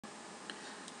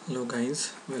Hello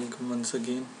guys, welcome once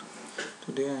again.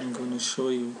 Today I am going to show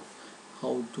you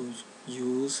how to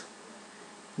use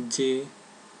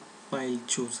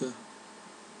JFileChooser.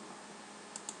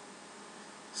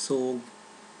 So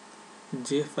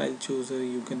JFileChooser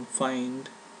you can find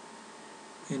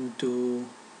into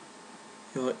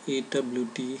your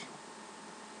AWT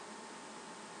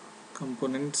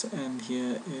components, and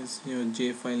here is your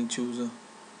JFileChooser.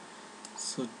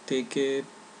 So take it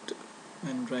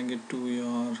and drag it to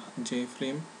your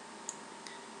JFrame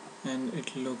and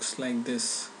it looks like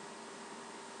this.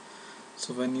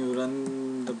 So when you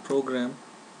run the program,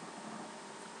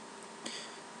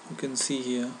 you can see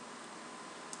here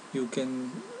you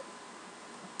can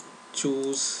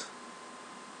choose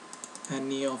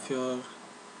any of your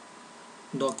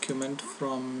document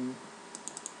from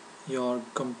your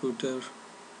computer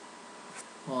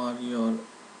or your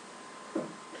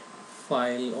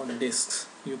file or disks.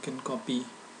 You can copy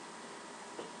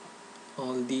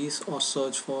all these or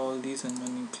search for all these, and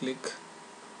when you click,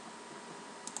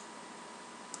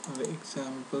 for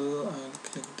example, I'll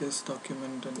click this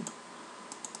document and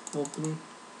open.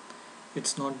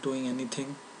 It's not doing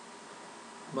anything,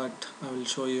 but I will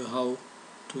show you how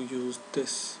to use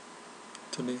this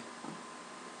today.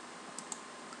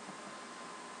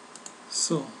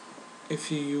 So if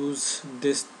you use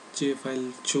this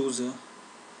JFileChooser,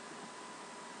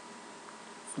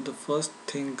 the first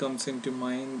thing comes into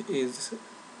mind is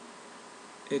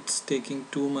it's taking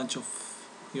too much of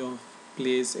your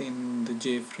place in the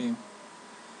JFrame.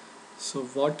 So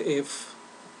what if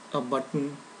a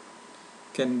button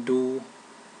can do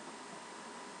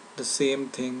the same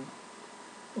thing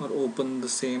or open the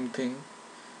same thing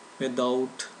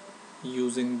without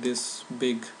using this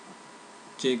big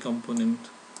J component?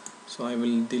 So I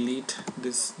will delete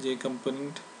this J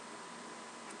component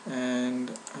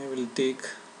and I will take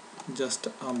just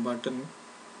a button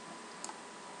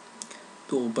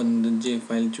to open the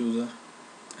JFileChooser,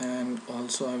 and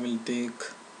also I will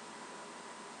take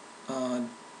a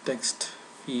text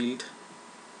field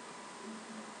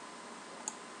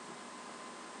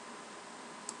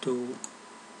to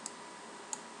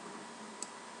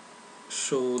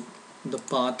show the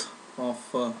path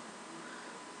of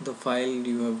the file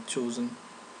you have chosen.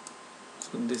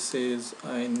 So this is,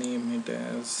 I name it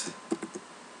as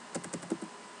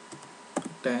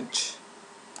attach,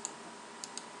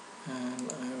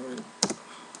 and I will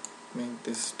make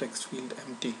this text field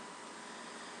empty.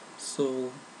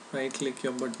 So right click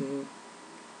your button,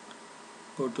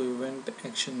 go to event,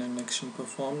 action and action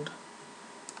performed,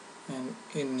 and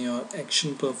in your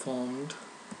action performed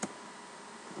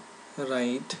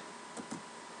write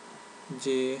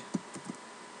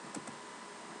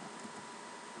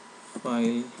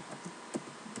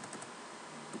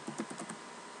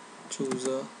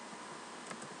JFileChooser,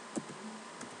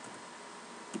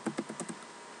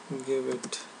 give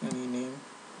it any name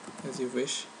as you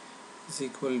wish, is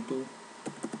equal to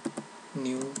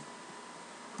new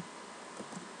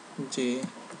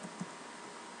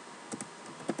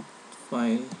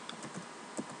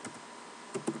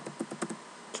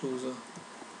JFileChooser,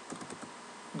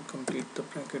 and complete the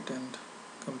bracket and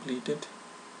complete it.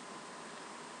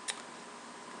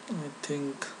 I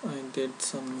think I did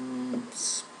some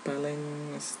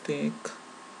spelling mistake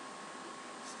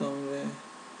somewhere.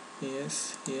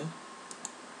 Yes, here,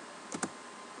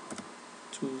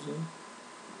 chooser.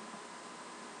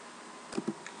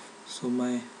 So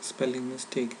my spelling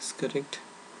mistake is correct.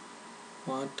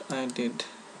 What I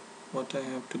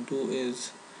have to do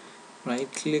is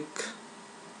right click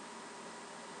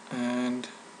and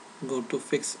go to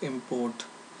fix import.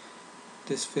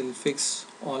 This will fix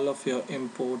all of your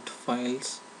import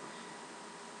files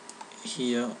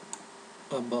here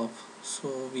above.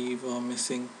 So we were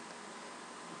missing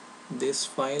this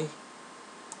file,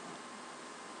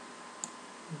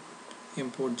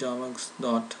 import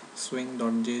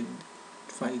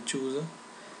javax.swing.jfileChooser.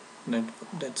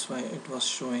 That's why it was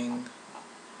showing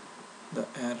the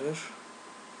error.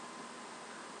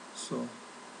 So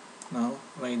now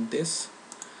write this.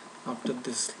 After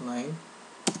this line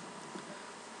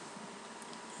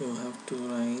you have to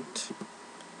write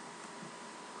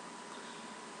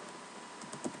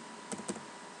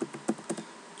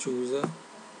chooser,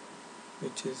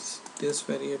 which is this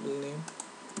variable name,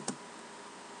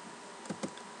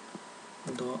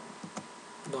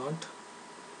 dot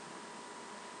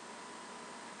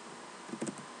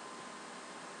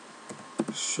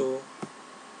show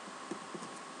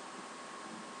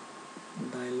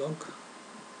dialog,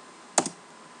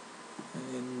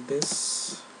 and in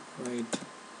this write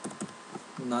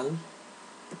null.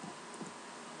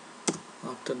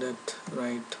 After that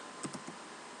write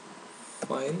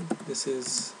file. This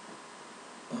is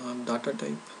data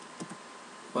type.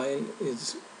 File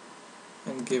is,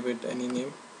 and give it any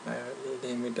name. I will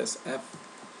name it as f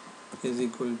is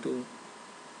equal to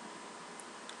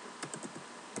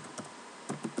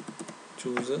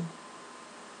chooser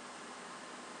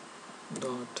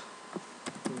dot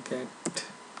get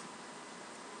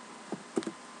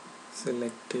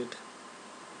selected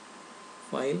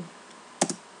file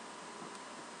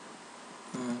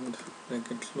and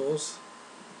bracket close,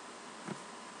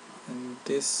 and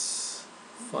this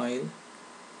file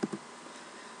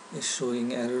is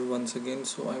showing error once again,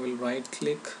 so I will right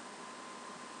click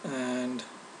and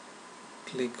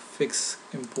click fix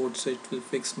import, so it will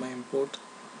fix my import.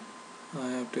 I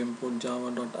have to import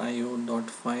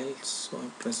java.io.file, so I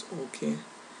press OK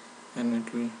and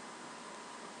it will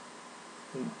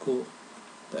go,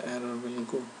 the error will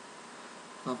go.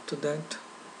 After that,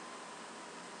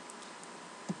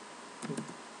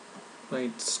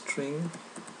 write string,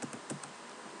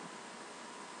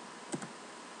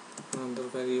 another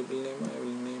variable name. I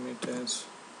will name it as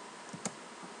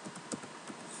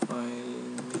file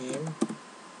name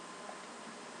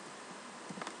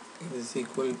is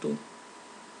equal to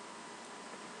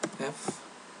f,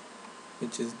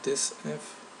 which is this f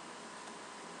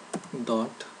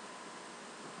dot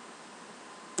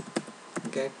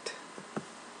get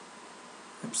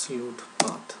absolute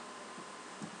path.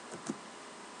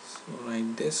 So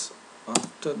write this.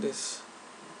 After this,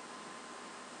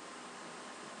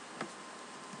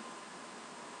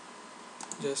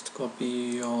 just copy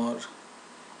your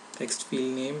text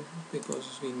field name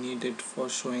because we need it for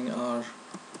showing our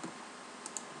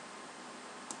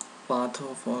path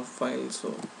of our file.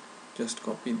 So just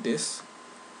copy this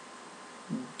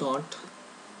dot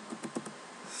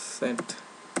set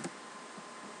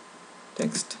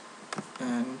text,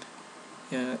 and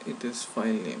here it is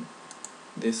file name,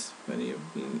 this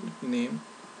variable name,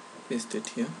 paste it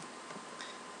here,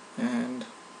 and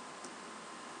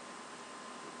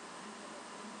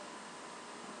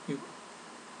you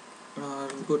are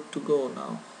good to go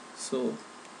now. So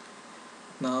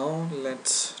now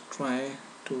let's try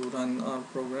to run our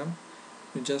program.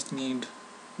 You just need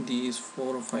these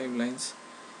 4 or 5 lines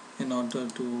in order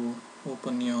to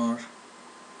open your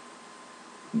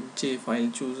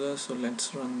JFileChooser. So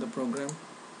let's run the program,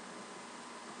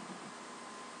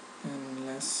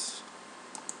 and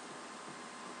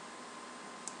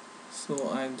so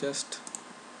I just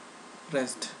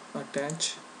pressed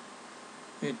attach,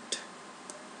 it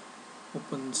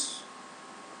opens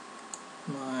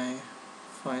my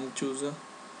file chooser.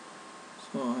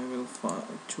 So I will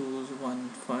choose one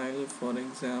file. For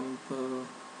example,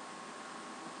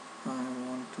 I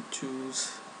want to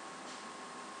choose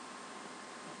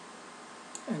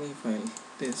any file,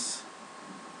 this,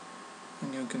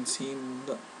 and you can see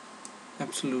the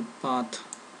absolute path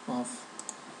of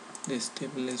this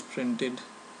table is printed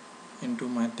into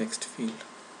my text field.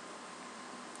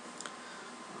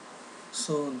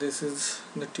 So this is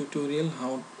the tutorial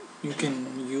how you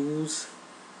can use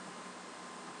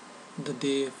the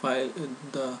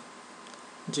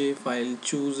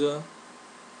JFileChooser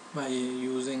by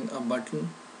using a button,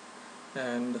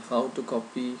 and how to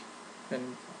copy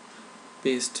and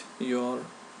paste your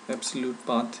absolute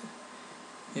path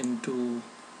into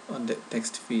a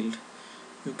text field.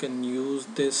 You can use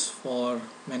this for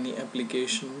many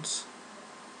applications.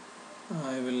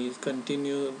 I will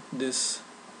continue this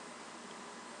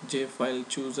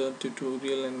JFileChooser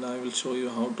tutorial, and I will show you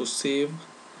how to save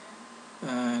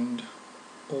and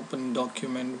open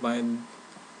document by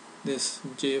this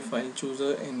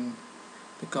JFileChooser in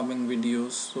the coming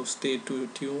videos. So stay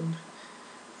tuned,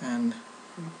 and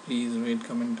please rate,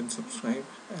 comment and subscribe,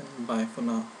 and bye for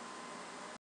now.